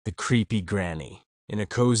The creepy granny. In a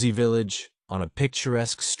cozy village, on a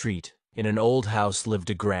picturesque street, in an old house lived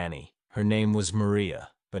a granny. Her name was Maria,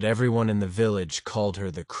 but everyone in the village called her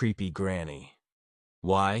the creepy granny.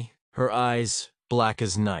 Why? Her eyes, black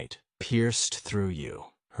as night, pierced through you.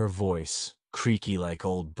 Her voice, creaky like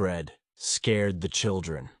old bread, scared the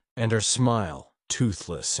children. And her smile,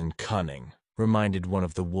 toothless and cunning, reminded one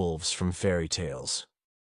of the wolves from fairy tales.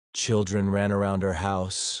 Children ran around her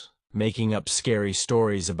house, making up scary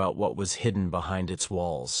stories about what was hidden behind its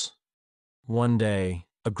walls. One day,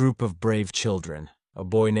 a group of brave children, a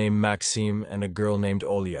boy named Maxim and a girl named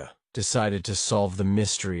Olya, decided to solve the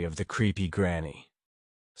mystery of the creepy granny.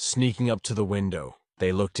 Sneaking up to the window,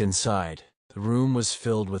 they looked inside. The room was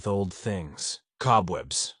filled with old things,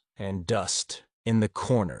 cobwebs, and dust. In the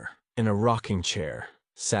corner, in a rocking chair,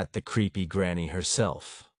 sat the creepy granny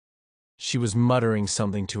herself. She was muttering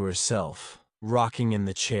something to herself, rocking in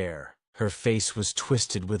the chair. Her face was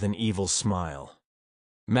twisted with an evil smile.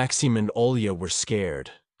 Maxim and Olya were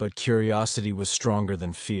scared, but curiosity was stronger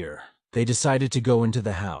than fear. They decided to go into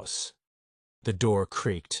the house. The door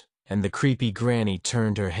creaked, and the creepy granny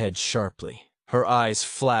turned her head sharply. Her eyes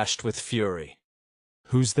flashed with fury.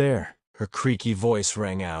 "Who's there?" her creaky voice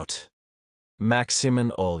rang out. Maxim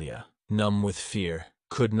and Olya, numb with fear,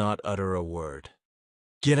 could not utter a word.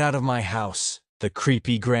 "Get out of my house!" the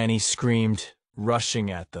creepy granny screamed, rushing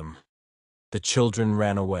at them. The children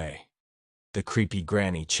ran away. The creepy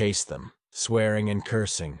granny chased them, swearing and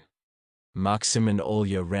cursing. Maxim and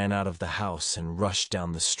Olya ran out of the house and rushed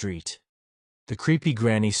down the street. The creepy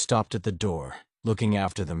granny stopped at the door, looking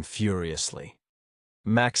after them furiously.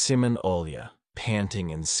 Maxim and Olya,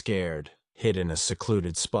 panting and scared, hid in a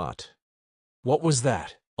secluded spot. "What was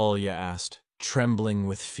that?" Olya asked, trembling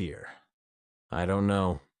with fear. "I don't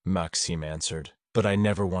know," Maxim answered, "but I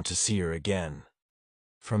never want to see her again."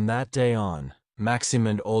 From that day on, Maxim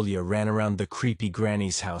and Olya ran around the creepy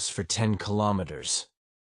granny's house for 10 kilometers.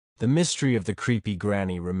 The mystery of the creepy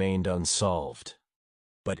granny remained unsolved.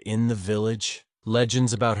 But in the village,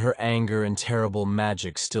 legends about her anger and terrible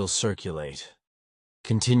magic still circulate.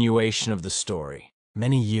 Continuation of the story.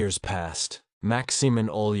 Many years passed. Maxim and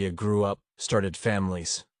Olya grew up, started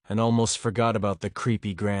families, and almost forgot about the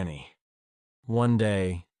creepy granny. One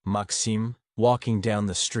day, Maxim, walking down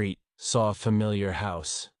the street, saw a familiar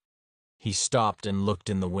house. He stopped and looked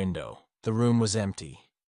in the window. The room was empty.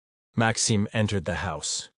 Maxim entered the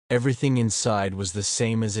house. Everything inside was the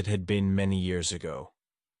same as it had been many years ago.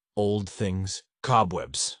 Old things,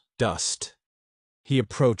 cobwebs, dust. He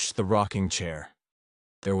approached the rocking chair.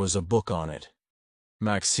 There was a book on it.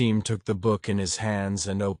 Maxim took the book in his hands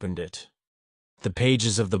and opened it. The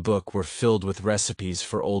pages of the book were filled with recipes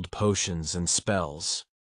for old potions and spells.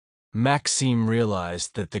 Maxim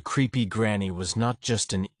realized that the creepy granny was not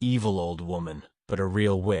just an evil old woman, but a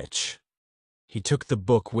real witch. He took the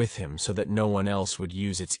book with him so that no one else would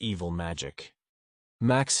use its evil magic.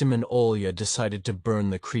 Maxim and Olya decided to burn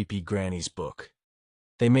the creepy granny's book.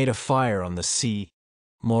 They made a fire on the sea.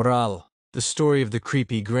 Moral: the story of the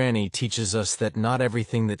creepy granny teaches us that not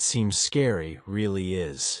everything that seems scary really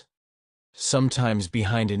is. Sometimes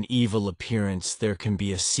behind an evil appearance there can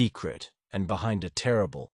be a secret, and behind a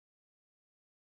terrible,